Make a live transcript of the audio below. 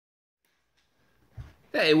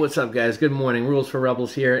Hey, what's up, guys? Good morning. Rules for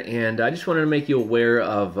Rebels here, and I just wanted to make you aware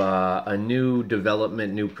of a new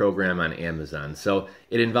development, new program on Amazon. So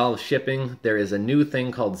it involves shipping. There is a new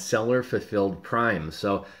thing called Seller Fulfilled Prime.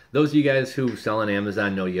 So those of you guys who sell on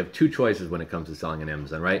Amazon know you have two choices when it comes to selling on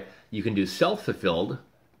Amazon, right? You can do self-fulfilled,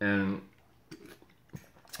 and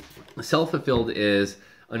self-fulfilled is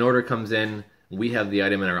an order comes in, we have the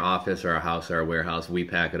item in our office or our house or our warehouse, we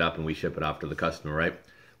pack it up and we ship it off to the customer, right?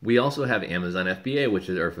 We also have Amazon FBA, which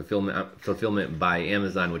is our fulfillment by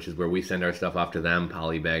Amazon, which is where we send our stuff off to them,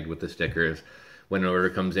 polybagged with the stickers. When an order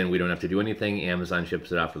comes in, we don't have to do anything. Amazon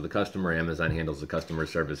ships it off to the customer. Amazon handles the customer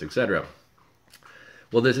service, etc.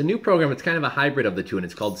 Well, there's a new program. It's kind of a hybrid of the two, and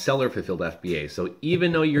it's called Seller Fulfilled FBA. So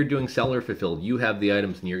even though you're doing Seller Fulfilled, you have the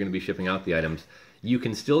items and you're going to be shipping out the items, you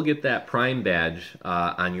can still get that Prime badge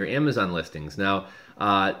on your Amazon listings. Now,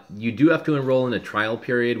 you do have to enroll in a trial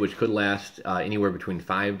period, which could last anywhere between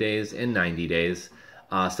 5 days and 90 days.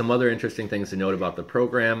 Some other interesting things to note about the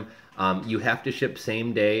program, you have to ship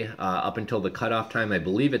same day up until the cutoff time. I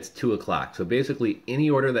believe it's 2 o'clock. So basically, any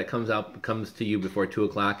order that comes to you before 2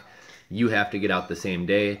 o'clock, you have to get out the same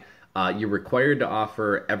day. You're required to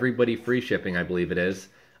offer everybody free shipping, I believe it is.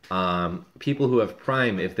 People who have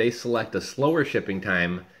Prime, if they select a slower shipping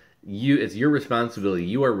time, it's your responsibility.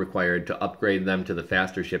 You are required to upgrade them to the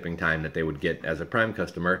faster shipping time that they would get as a Prime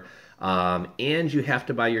customer. And you have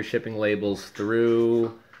to buy your shipping labels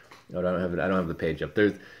through. Oh, I don't have the page up.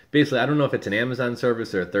 There's basically, I don't know if it's an Amazon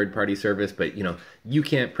service or a third-party service, but you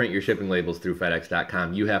can't print your shipping labels through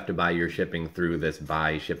FedEx.com. You have to buy your shipping through this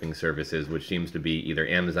buy shipping services, which seems to be either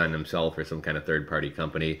Amazon themselves or some kind of third-party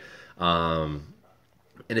company.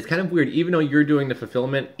 And it's kind of weird. Even though you're doing the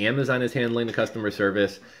fulfillment, Amazon is handling the customer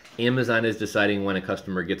service. Amazon is deciding when a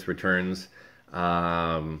customer gets returns.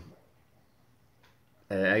 I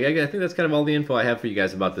think that's kind of all the info I have for you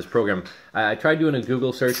guys about this program. I tried doing a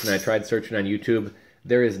Google search and I tried searching on YouTube.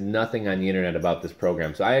 There is nothing on the internet about this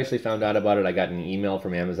program. So I actually found out about it. I got an email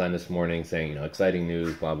from Amazon this morning saying, exciting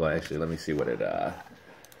news, blah, blah. Actually, let me see what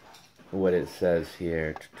it says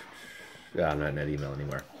here. Oh, I'm not in that email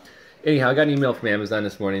anymore. Anyhow, I got an email from Amazon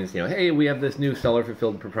this morning saying, hey, we have this new Seller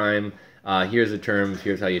Fulfilled Prime. Here's the terms.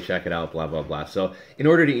 Here's how you check it out, blah, blah, blah. So in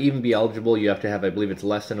order to even be eligible, you have to have, I believe it's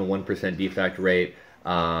less than a 1% defect rate,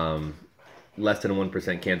 less than a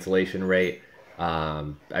 1% cancellation rate.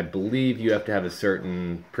 I believe you have to have a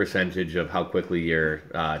certain percentage of how quickly your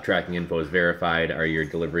tracking info is verified, are your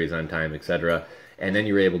deliveries on time, etc. And then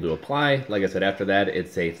you're able to apply. Like I said, after that,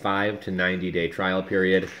 it's a 5 to 90 day trial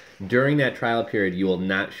period. During that trial period, you will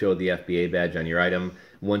not show the FBA badge on your item.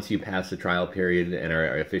 Once you pass the trial period and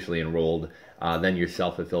are officially enrolled, then your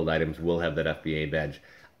self-fulfilled items will have that FBA badge.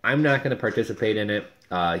 I'm not going to participate in it.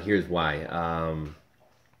 Here's why.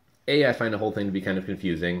 A, I find the whole thing to be kind of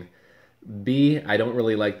confusing. B, I don't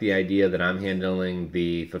really like the idea that I'm handling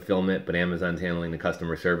the fulfillment, but Amazon's handling the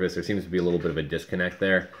customer service. There seems to be a little bit of a disconnect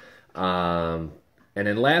there. And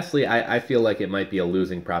then lastly, I feel like it might be a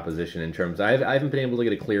losing proposition in terms, I haven't been able to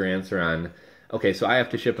get a clear answer on, okay, so I have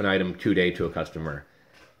to ship an item 2 days to a customer.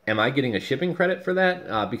 Am I getting a shipping credit for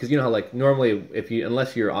that? Because you know how like normally,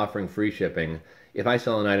 unless you're offering free shipping, if I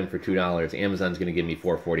sell an item for $2, Amazon's going to give me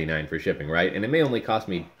 $4.49 for shipping, right? And it may only cost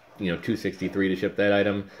me $2.63 to ship that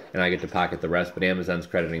item, and I get to pocket the rest, but Amazon's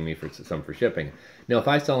crediting me for some for shipping. Now, if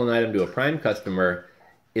I sell an item to a Prime customer,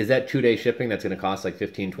 is that 2 day shipping that's going to cost like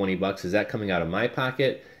 $15-20? Is that coming out of my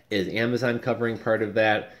pocket? Is Amazon covering part of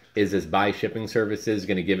that? Is this buy shipping services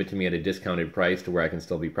going to give it to me at a discounted price to where I can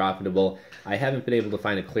still be profitable? I haven't been able to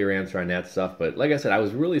find a clear answer on that stuff, but like I said, I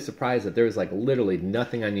was really surprised that there was like literally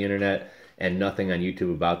nothing on the internet and nothing on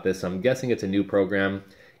YouTube about this. So I'm guessing it's a new program.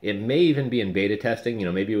 It may even be in beta testing.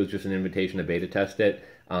 Maybe it was just an invitation to beta test it,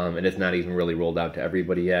 and it's not even really rolled out to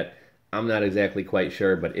everybody yet. I'm not exactly quite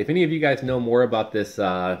sure, but if any of you guys know more about this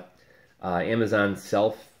Amazon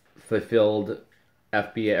self-fulfilled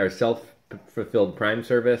FBA or self-fulfilled Prime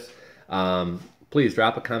service, please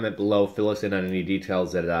drop a comment below. Fill us in on any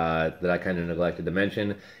details that I kind of neglected to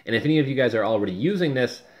mention. And if any of you guys are already using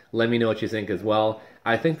this, let me know what you think as well.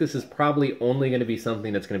 I think this is probably only going to be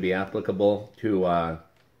something that's going to be applicable to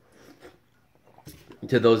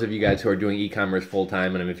those of you guys who are doing e-commerce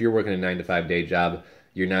full-time. And if you're working a 9 to 5 day job,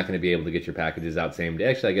 you're not going to be able to get your packages out same day.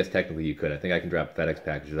 Actually, I guess technically you could. I think I can drop FedEx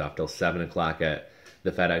packages off till 7 o'clock at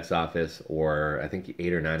the FedEx office, or I think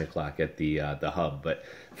 8 or 9 o'clock at the hub. But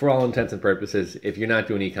for all intents and purposes, if you're not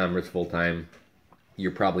doing e-commerce full-time,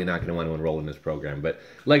 you're probably not going to want to enroll in this program. But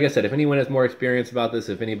like I said, if anyone has more experience about this,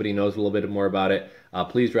 if anybody knows a little bit more about it,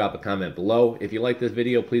 please drop a comment below. If you like this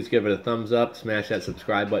video, please give it a thumbs up, smash that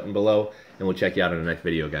subscribe button below, and we'll check you out in the next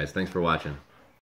video, guys. Thanks for watching.